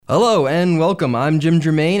Hello and welcome. I'm Jim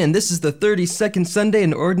Germain, and this is the 32nd Sunday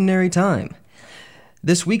in Ordinary Time.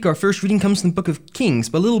 This week, our first reading comes from the Book of Kings,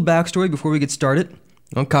 but a little backstory before we get started.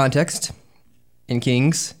 Context in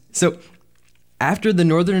Kings. So, after the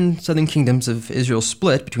northern and southern kingdoms of Israel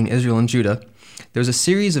split between Israel and Judah, there was a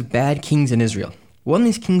series of bad kings in Israel. One of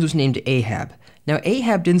these kings was named Ahab. Now,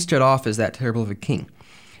 Ahab didn't start off as that terrible of a king,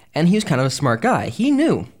 and he was kind of a smart guy. He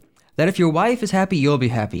knew that if your wife is happy, you'll be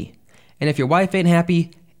happy, and if your wife ain't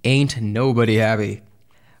happy, ain't nobody happy.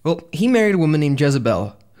 Well, he married a woman named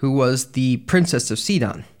Jezebel, who was the princess of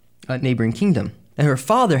Sidon, a neighboring kingdom. And her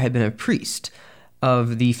father had been a priest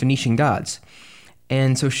of the Phoenician gods.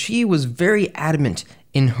 And so she was very adamant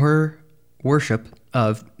in her worship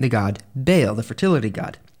of the god Baal, the fertility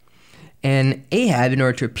god. And Ahab, in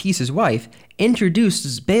order to appease his wife,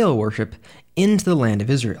 introduces Baal worship into the land of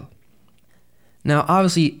Israel. Now,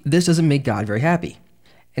 obviously, this doesn't make God very happy.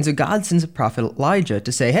 And so God sends a prophet Elijah to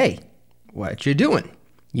say, hey, what you doing?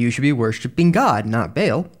 You should be worshiping God, not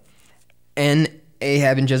Baal. And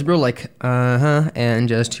Ahab and Jezebel are like, and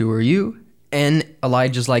just who are you? And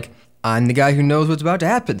Elijah's like, I'm the guy who knows what's about to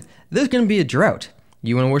happen. There's going to be a drought.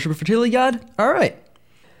 You want to worship a fertility god? All right.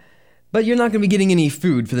 But you're not going to be getting any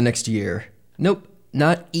food for the next year. Nope,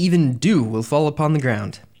 not even dew will fall upon the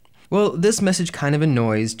ground. Well, this message kind of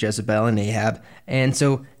annoys Jezebel and Ahab, and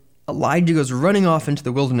so Elijah goes running off into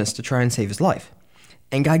the wilderness to try and save his life.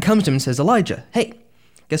 And God comes to him and says, Elijah, hey,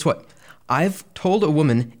 guess what? I've told a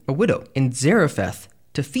woman, a widow, in Zarephath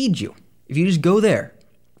to feed you, if you just go there.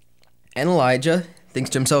 And Elijah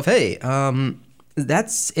thinks to himself, hey,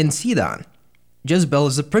 that's in Sidon. Jezebel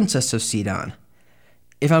is the princess of Sidon.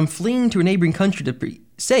 If I'm fleeing to a neighboring country to be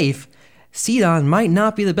safe, Sidon might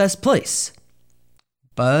not be the best place.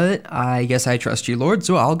 But I guess I trust you, Lord,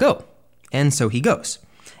 so I'll go. And so he goes.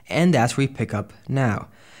 And that's where we pick up now.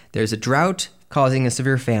 There's a drought causing a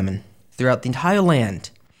severe famine throughout the entire land.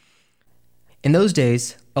 In those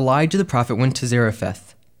days, Elijah the prophet went to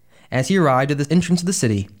Zarephath. As he arrived at the entrance of the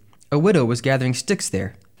city, a widow was gathering sticks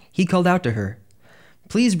there. He called out to her,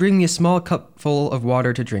 please bring me a small cupful of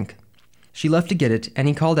water to drink. She left to get it, and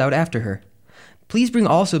he called out after her, please bring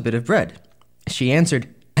also a bit of bread. She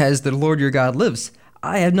answered, as the Lord your God lives,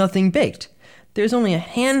 I have nothing baked. There's only a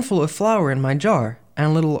handful of flour in my jar, and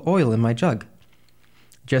a little oil in my jug.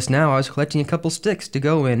 Just now I was collecting a couple sticks to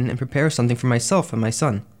go in and prepare something for myself and my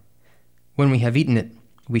son. When we have eaten it,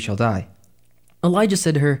 we shall die. Elijah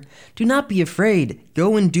said to her, do not be afraid.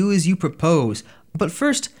 Go and do as you propose. But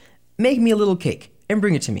first, make me a little cake and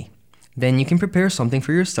bring it to me. Then you can prepare something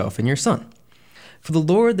for yourself and your son. For the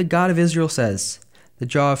Lord, the God of Israel, says, the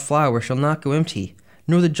jar of flour shall not go empty,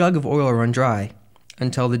 nor the jug of oil run dry,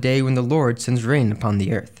 until the day when the Lord sends rain upon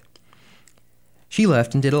the earth. She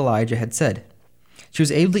left and did Elijah had said. She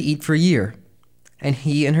was able to eat for a year, and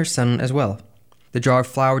he and her son as well. The jar of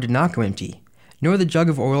flour did not go empty, nor the jug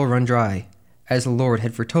of oil run dry, as the Lord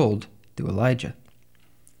had foretold through Elijah.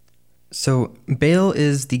 So Baal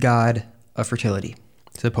is the god of fertility,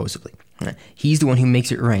 supposedly. He's the one who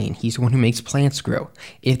makes it rain. He's the one who makes plants grow.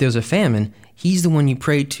 If there's a famine, he's the one you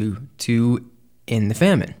pray to end the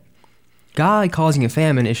famine. God causing a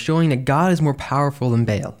famine is showing that God is more powerful than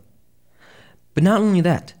Baal. But not only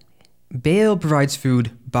that, Baal provides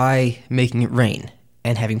food by making it rain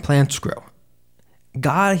and having plants grow.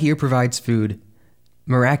 God here provides food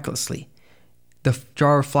miraculously. The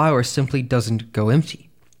jar of flour simply doesn't go empty.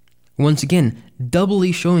 Once again,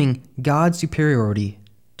 doubly showing God's superiority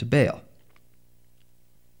to Baal.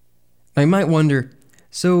 Now you might wonder,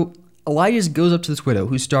 so Elijah goes up to this widow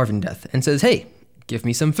who's starving to death and says, hey, give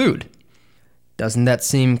me some food. Doesn't that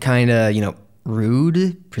seem kind of,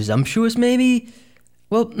 rude, presumptuous maybe?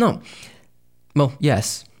 Well, no. Well,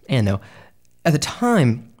 yes and no. At the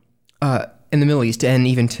time, in the Middle East and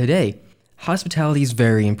even today, hospitality is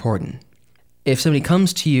very important. If somebody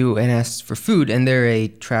comes to you and asks for food and they're a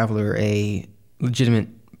traveler, a legitimate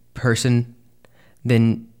person,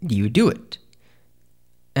 then you do it.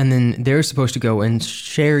 And then they're supposed to go and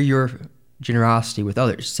share your generosity with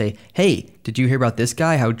others. Say, hey, did you hear about this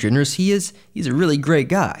guy, how generous he is? He's a really great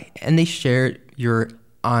guy. And they share your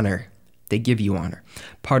honor. They give you honor.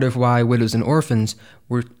 Part of why widows and orphans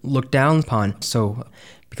were looked down upon,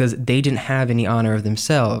 because they didn't have any honor of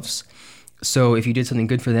themselves. So if you did something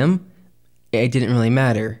good for them, it didn't really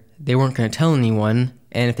matter. They weren't going to tell anyone,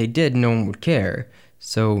 and if they did, no one would care.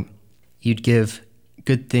 So you'd give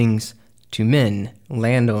good things to men,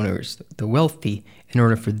 landowners, the wealthy, in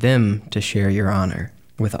order for them to share your honor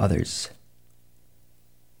with others.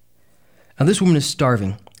 Now this woman is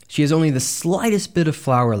starving. She has only the slightest bit of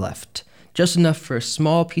flour left, just enough for a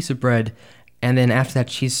small piece of bread, and then after that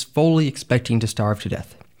she's fully expecting to starve to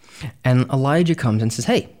death. And Elijah comes and says,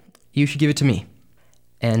 hey, you should give it to me.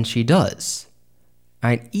 And she does.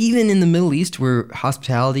 Right? Even in the Middle East, where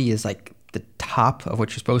hospitality is like the top of what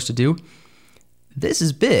you're supposed to do, this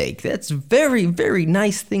is big. That's a very, very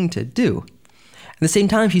nice thing to do. At the same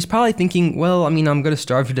time, she's probably thinking, well, I'm going to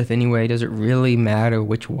starve to death anyway. Does it really matter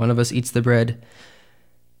which one of us eats the bread?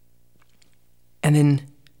 And then,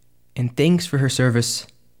 in thanks for her service,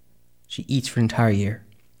 she eats for an entire year.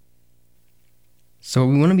 So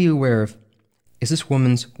what we want to be aware of is this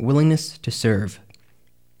woman's willingness to serve,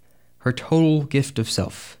 her total gift of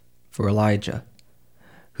self for Elijah,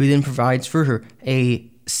 who then provides for her a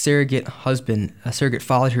surrogate husband, a surrogate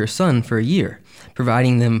father to her son for a year,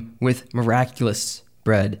 providing them with miraculous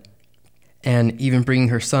bread, and even bringing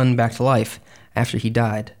her son back to life after he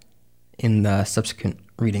died in the subsequent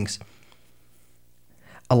readings.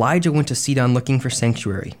 Elijah went to Sidon looking for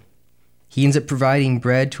sanctuary. He ends up providing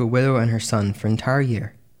bread to a widow and her son for an entire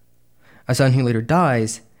year, a son who later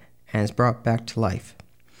dies and is brought back to life.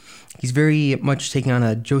 He's very much taking on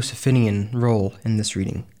a Josephinian role in this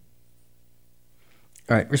reading.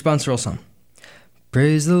 All right, responsorial psalm.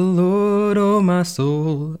 Praise the Lord, O my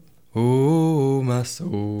soul, O my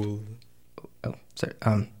soul. Oh,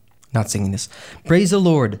 sorry, not singing this. Praise the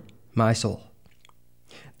Lord, my soul.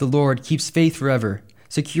 The Lord keeps faith forever,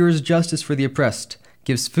 secures justice for the oppressed,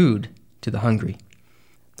 gives food to the hungry.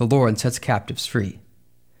 The Lord sets captives free.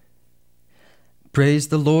 Praise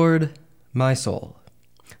the Lord, my soul.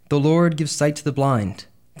 The Lord gives sight to the blind.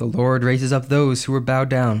 The Lord raises up those who are bowed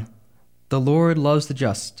down. The Lord loves the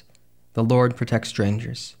just. The Lord protects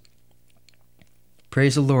strangers.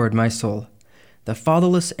 Praise the Lord, my soul. The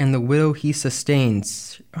fatherless and the widow he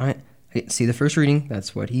sustains. All right. See the first reading,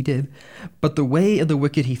 that's what he did. But the way of the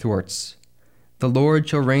wicked he thwarts. The Lord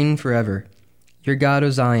shall reign forever. Your God, O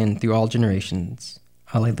Zion, through all generations.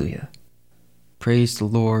 Alleluia. Praise the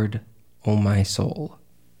Lord, O my soul.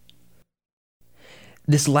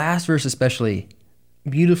 This last verse especially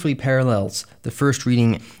beautifully parallels the first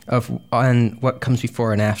reading on what comes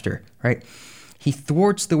before and after, right? He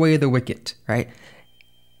thwarts the way of the wicked, right?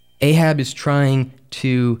 Ahab is trying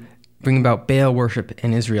to bring about Baal worship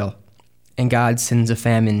in Israel, and God sends a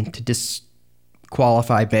famine to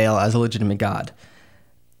disqualify Baal as a legitimate god.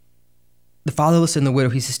 The fatherless and the widow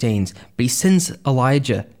he sustains, but he sends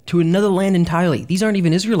Elijah to another land entirely. These aren't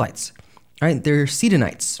even Israelites, right? They're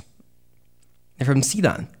Sidonites. They're from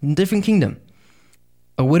Sidon, a different kingdom.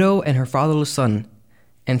 A widow and her fatherless son,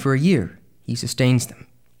 and for a year he sustains them.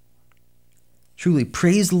 Truly,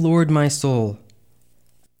 praise the Lord, my soul.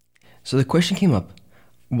 So the question came up,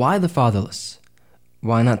 why the fatherless?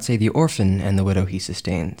 Why not say the orphan and the widow he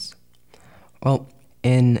sustains? Well,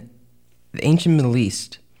 in the ancient Middle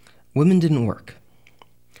East, women didn't work.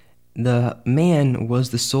 The man was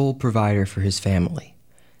the sole provider for his family.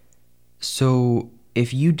 So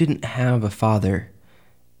if you didn't have a father,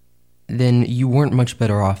 then you weren't much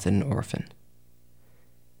better off than an orphan.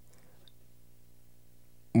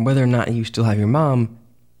 Whether or not you still have your mom,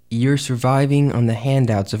 you're surviving on the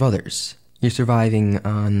handouts of others. You're surviving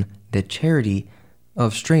on the charity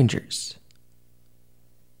of strangers.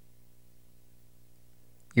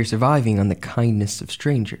 You're surviving on the kindness of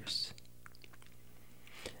strangers.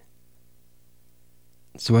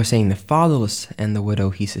 So by saying the fatherless and the widow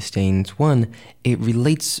he sustains, one, it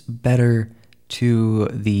relates better to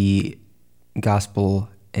the gospel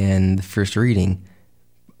and the first reading.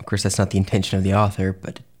 Of course, that's not the intention of the author,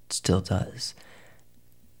 but it still does.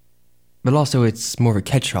 But also, it's more of a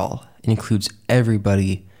catch-all. It includes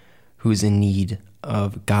everybody who's in need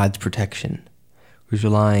of God's protection, who's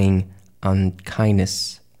relying on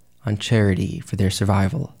kindness, on charity for their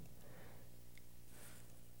survival.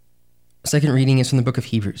 Second reading is from the book of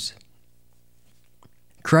Hebrews.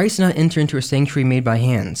 Christ did not enter into a sanctuary made by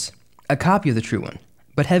hands, a copy of the true one,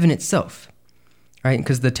 but heaven itself, right?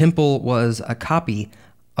 Because the temple was a copy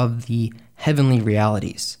of the heavenly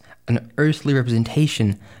realities, an earthly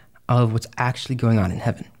representation of what's actually going on in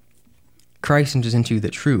heaven. Christ enters into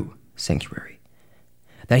the true sanctuary,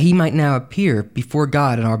 that he might now appear before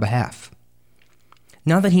God on our behalf.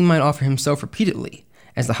 Not that he might offer himself repeatedly,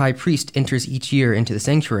 as the high priest enters each year into the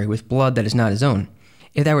sanctuary with blood that is not his own.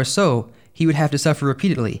 If that were so, he would have to suffer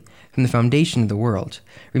repeatedly from the foundation of the world.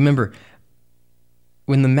 Remember,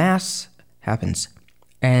 when the Mass happens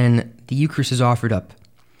and the Eucharist is offered up,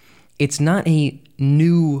 it's not a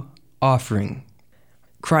new offering.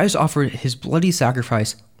 Christ offered his bloody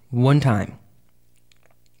sacrifice one time.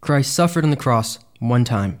 Christ suffered on the cross one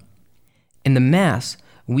time. In the Mass,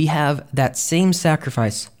 we have that same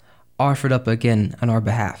sacrifice offered up again on our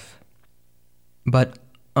behalf, but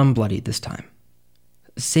unbloodied this time.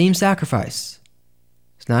 Same sacrifice,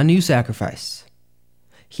 It's not a new sacrifice.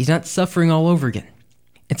 He's not suffering all over again.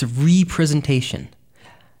 It's a representation.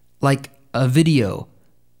 Like a video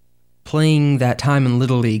playing that time in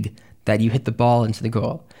Little League that you hit the ball into the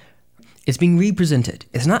goal. It's being represented.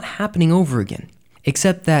 It's not happening over again.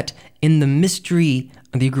 Except that in the mystery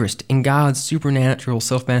of the Eucharist, in God's supernatural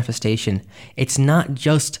self-manifestation, it's not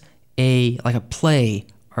just a play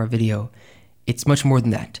or a video. It's much more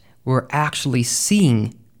than that. We're actually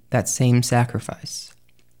seeing that same sacrifice.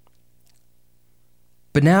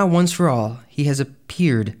 But now, once for all, he has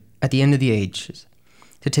appeared at the end of the ages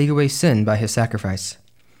to take away sin by his sacrifice.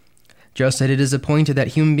 Just as it is appointed that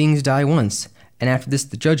human beings die once, and after this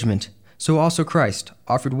the judgment, so also Christ,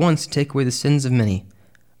 offered once to take away the sins of many,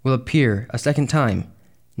 will appear a second time,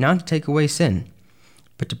 not to take away sin,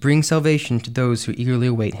 but to bring salvation to those who eagerly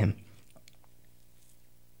await him.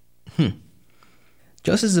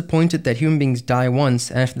 Just as appointed that human beings die once,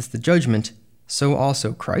 and after this the judgment, so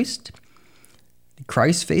also Christ? Did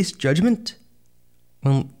Christ face judgment?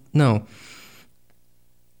 Well, no.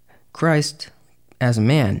 Christ, as a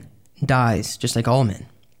man, dies just like all men.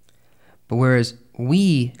 But whereas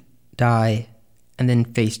we die and then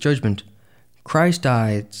face judgment, Christ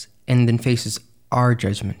dies and then faces our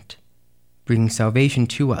judgment, bringing salvation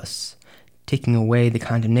to us, taking away the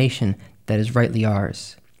condemnation that is rightly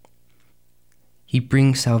ours. He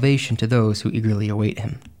brings salvation to those who eagerly await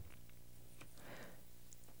him.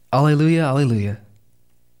 Alleluia, alleluia.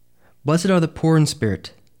 Blessed are the poor in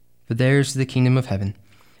spirit, for theirs is the kingdom of heaven.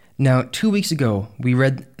 Now, 2 weeks ago, we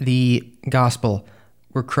read the gospel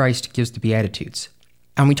where Christ gives the Beatitudes.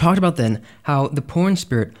 And we talked about then how the poor in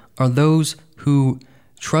spirit are those who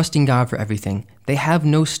trust in God for everything. They have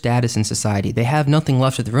no status in society. They have nothing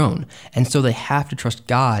left of their own. And so they have to trust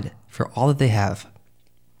God for all that they have.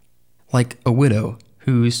 Like a widow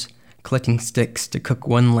who's collecting sticks to cook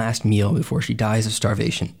one last meal before she dies of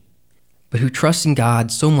starvation, but who trusts in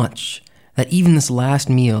God so much that even this last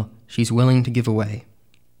meal she's willing to give away.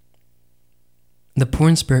 The poor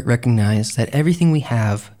in spirit recognize that everything we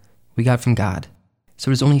have, we got from God,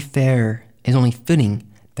 so it is only fair, it is only fitting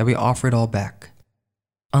that we offer it all back.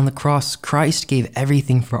 On the cross, Christ gave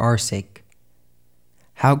everything for our sake.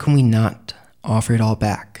 How can we not offer it all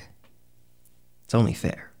back? It's only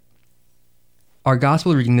fair. Our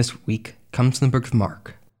gospel reading this week comes from the book of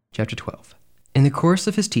Mark, chapter 12. In the course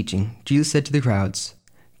of his teaching, Jesus said to the crowds,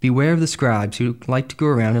 "Beware of the scribes who like to go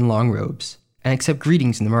around in long robes and accept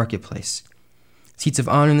greetings in the marketplace, seats of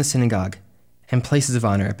honor in the synagogue, and places of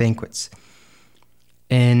honor at banquets."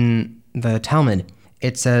 In the Talmud,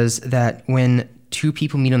 it says that when two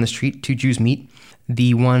people meet on the street, two Jews meet,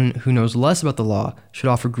 the one who knows less about the law should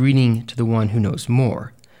offer greeting to the one who knows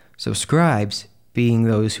more. So scribes, being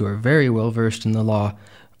those who are very well versed in the law,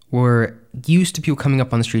 were used to people coming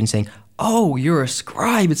up on the street and saying, "Oh, you're a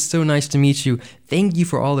scribe. It's so nice to meet you. Thank you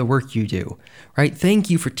for all the work you do." Right? "Thank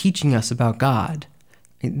you for teaching us about God."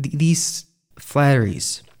 These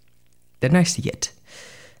flatteries, they're nice to get.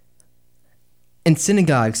 In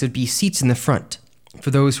synagogues, there'd be seats in the front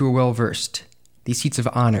for those who were well versed, these seats of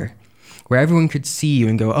honor, where everyone could see you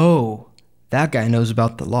and go, "Oh, that guy knows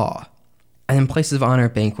about the law." And then places of honor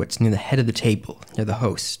at banquets near the head of the table, near the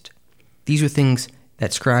host. These were things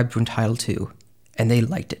that scribes were entitled to, and they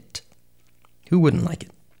liked it. Who wouldn't like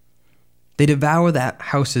it? They devour the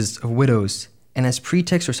houses of widows, and as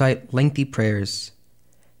pretext recite lengthy prayers.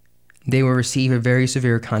 They will receive a very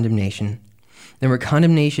severe condemnation. And where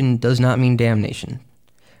condemnation does not mean damnation.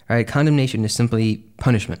 Right? Condemnation is simply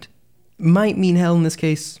punishment. Might mean hell in this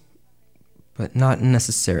case, but not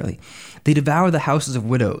necessarily. They devour the houses of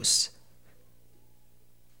widows.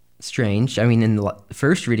 Strange. I mean, in the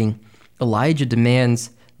first reading, Elijah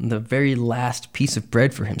demands the very last piece of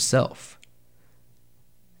bread for himself.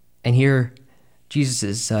 And here, Jesus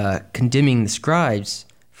is condemning the scribes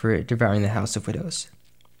for devouring the house of widows.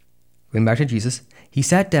 Going back to Jesus, he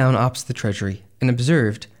sat down opposite the treasury and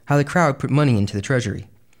observed how the crowd put money into the treasury.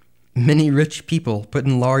 Many rich people put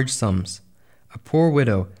in large sums. A poor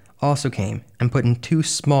widow also came and put in 2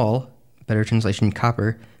 small, better translation,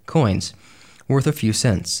 copper coins, worth a few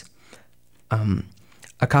cents.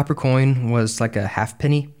 A copper coin was like a half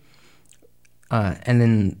penny, and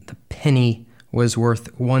then the penny was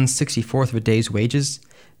worth 1/64 of a day's wages.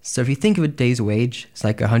 So if you think of a day's wage, it's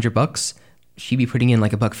like $100. She'd be putting in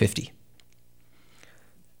like $1.50.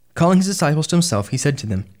 Calling his disciples to himself, he said to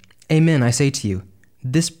them, "Amen, I say to you,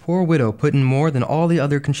 this poor widow put in more than all the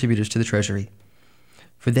other contributors to the treasury.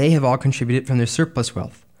 For they have all contributed from their surplus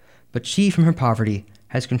wealth, but she from her poverty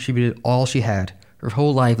has contributed all she had, her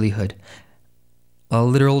whole livelihood." A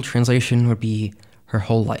literal translation would be her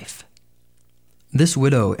whole life. This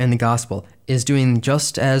widow in the gospel is doing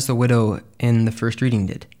just as the widow in the first reading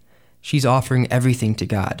did. She's offering everything to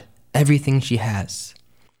God, everything she has.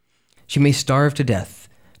 She may starve to death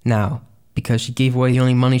now because she gave away the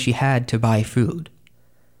only money she had to buy food.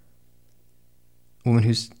 A woman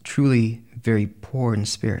who's truly very poor in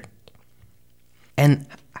spirit. And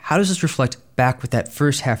how does this reflect back with that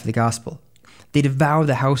first half of the gospel? They devour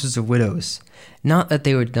the houses of widows. Not that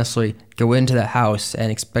they would necessarily go into that house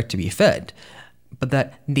and expect to be fed, but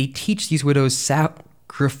that they teach these widows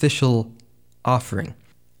sacrificial offering.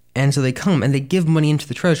 And so they come and they give money into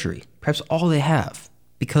the treasury, perhaps all they have,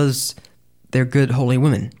 because they're good, holy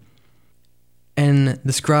women. And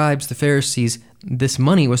the scribes, the Pharisees, this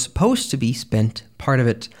money was supposed to be spent, part of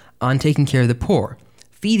it, on taking care of the poor,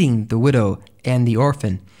 feeding the widow and the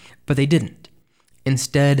orphan, but they didn't.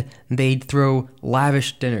 Instead, they'd throw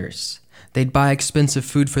lavish dinners. They'd buy expensive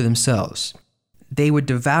food for themselves. They would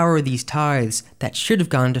devour these tithes that should have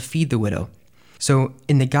gone to feed the widow. So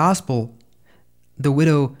in the gospel, the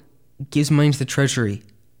widow gives money to the treasury,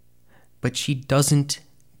 but she doesn't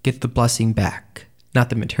get the blessing back, not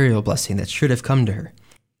the material blessing that should have come to her.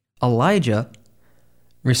 Elijah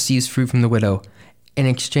receives fruit from the widow. In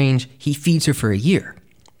exchange, he feeds her for a year.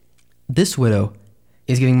 This widow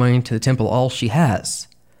is giving money to the temple, all she has.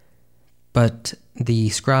 But the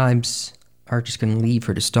scribes are just going to leave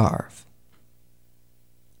her to starve.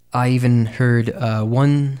 I even heard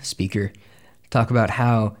one speaker talk about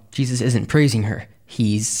how Jesus isn't praising her.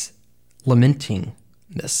 He's lamenting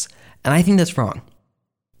this. And I think that's wrong.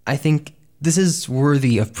 I think this is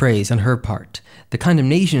worthy of praise on her part. The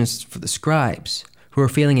condemnation is for the scribes who are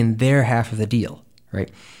failing in their half of the deal,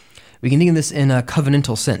 right? We can think of this in a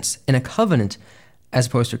covenantal sense. In a covenant, as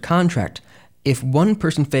opposed to a contract, if one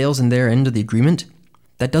person fails in their end of the agreement,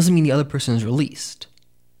 that doesn't mean the other person is released.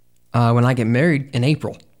 When I get married in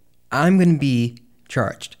April, I'm going to be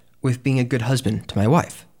charged with being a good husband to my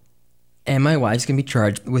wife. And my wife's going to be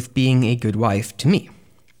charged with being a good wife to me.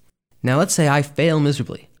 Now, let's say I fail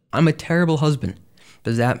miserably. I'm a terrible husband.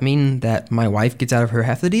 Does that mean that my wife gets out of her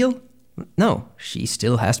half of the deal? No, she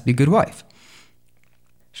still has to be a good wife.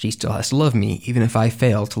 She still has to love me, even if I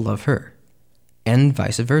fail to love her. And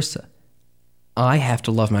vice versa. I have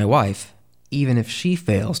to love my wife, even if she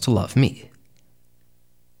fails to love me.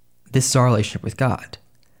 This is our relationship with God.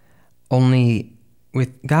 Only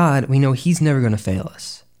with God, we know He's never going to fail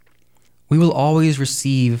us. We will always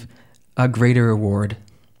receive a greater reward.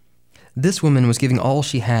 This woman was giving all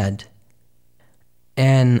she had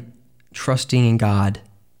and trusting in God.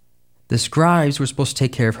 The scribes were supposed to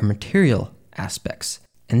take care of her material aspects,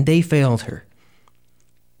 and they failed her.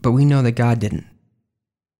 But we know that God didn't.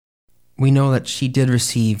 We know that she did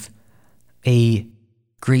receive a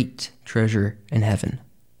great treasure in heaven.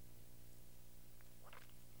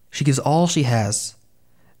 She gives all she has,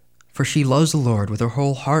 for she loves the Lord with her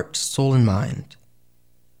whole heart, soul, and mind.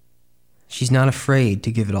 She's not afraid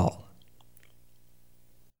to give it all.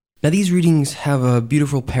 Now, these readings have a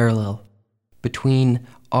beautiful parallel between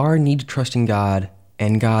our need to trust in God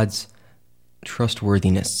and God's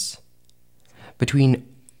trustworthiness, between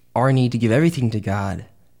our need to give everything to God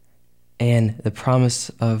and the promise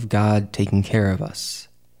of God taking care of us.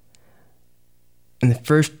 In the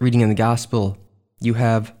first reading in the gospel, you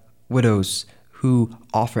have widows who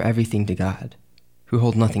offer everything to God, who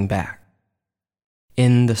hold nothing back.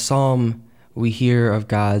 In the psalm, we hear of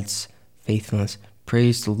God's faithfulness.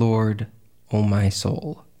 Praise the Lord, O my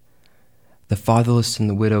soul. The fatherless and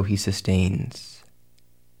the widow He sustains.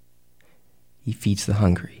 He feeds the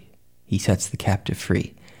hungry. He sets the captive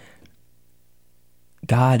free.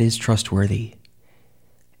 God is trustworthy.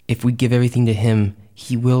 If we give everything to Him,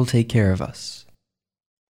 He will take care of us.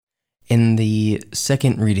 In the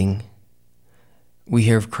second reading, we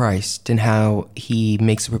hear of Christ and how He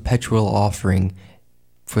makes a perpetual offering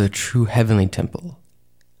for the true heavenly temple,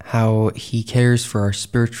 how He cares for our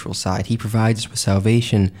spiritual side. He provides us with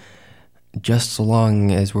salvation just so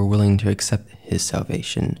long as we're willing to accept His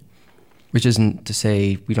salvation, which isn't to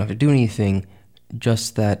say we don't have to do anything,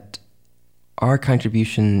 just that our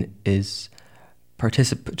contribution is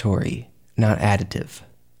participatory, not additive.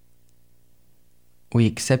 We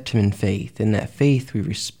accept Him in faith. In that faith, we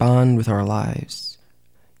respond with our lives.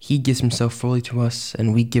 He gives Himself fully to us,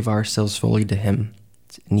 and we give ourselves fully to Him.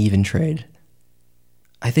 It's an even trade.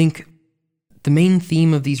 I think the main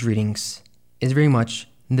theme of these readings is very much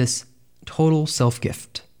this total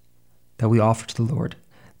self-gift that we offer to the Lord,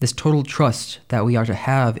 this total trust that we are to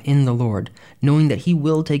have in the Lord, knowing that He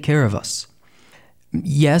will take care of us.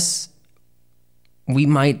 Yes, we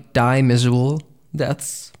might die miserable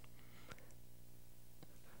deaths.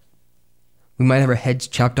 We might have our heads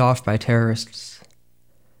chopped off by terrorists.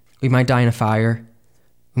 We might die in a fire.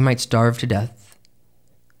 We might starve to death.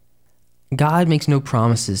 God makes no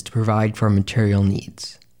promises to provide for our material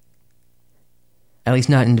needs. At least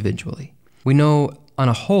not individually. We know on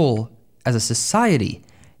a whole, as a society,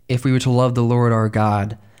 if we were to love the Lord our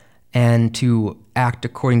God and to act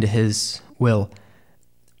according to His will,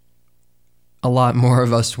 a lot more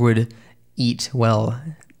of us would eat well.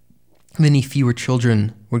 Many fewer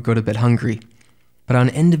children would go to bed hungry. But on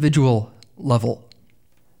an individual level,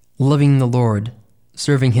 loving the Lord,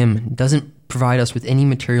 serving Him, doesn't provide us with any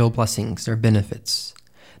material blessings or benefits.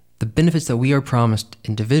 The benefits that we are promised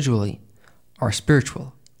individually are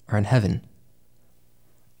spiritual, are in heaven.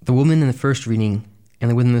 The woman in the first reading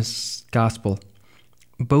and the woman in this gospel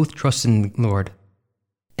both trust in the Lord,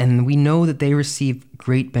 and we know that they receive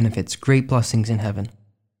great benefits, great blessings in heaven.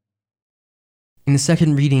 In the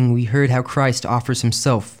second reading, we heard how Christ offers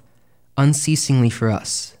Himself unceasingly for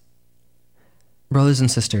us. Brothers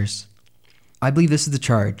and sisters, I believe this is the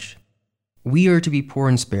charge. We are to be poor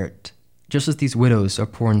in spirit, just as these widows are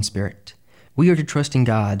poor in spirit. We are to trust in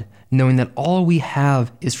God, knowing that all we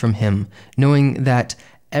have is from Him, knowing that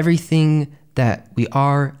everything that we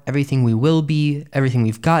are, everything we will be, everything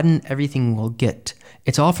we've gotten, everything we'll get,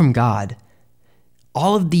 it's all from God.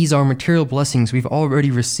 All of these are material blessings we've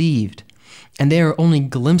already received, and they are only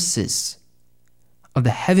glimpses of the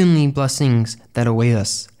heavenly blessings that await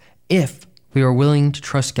us if we are willing to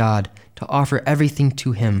trust God, to offer everything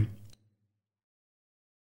to Him.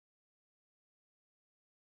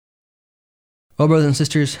 Well, brothers and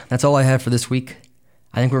sisters, that's all I have for this week.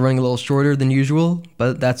 I think we're running a little shorter than usual,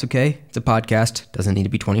 but that's okay. It's a podcast. Doesn't need to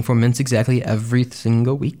be 24 minutes exactly every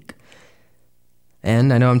single week.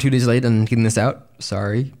 And I know I'm 2 days late on getting this out.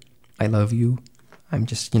 Sorry. I love you. I'm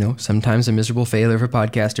just, sometimes a miserable failure of a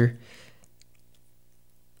podcaster.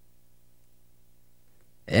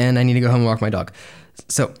 And I need to go home and walk my dog.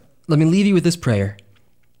 So, let me leave you with this prayer.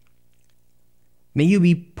 May you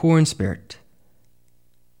be poor in spirit.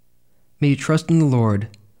 May you trust in the Lord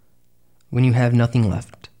when you have nothing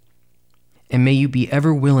left. And may you be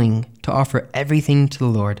ever willing to offer everything to the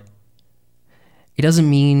Lord. It doesn't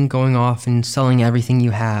mean going off and selling everything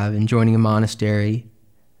you have and joining a monastery,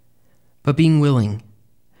 but being willing,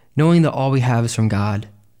 knowing that all we have is from God,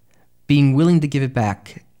 being willing to give it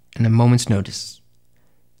back in a moment's notice,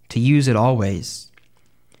 to use it always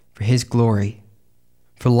for His glory,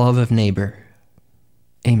 for love of neighbor.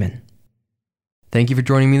 Amen. Thank you for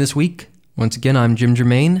joining me this week. Once again, I'm Jim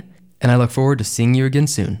Germain, and I look forward to seeing you again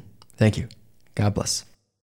soon. Thank you. God bless.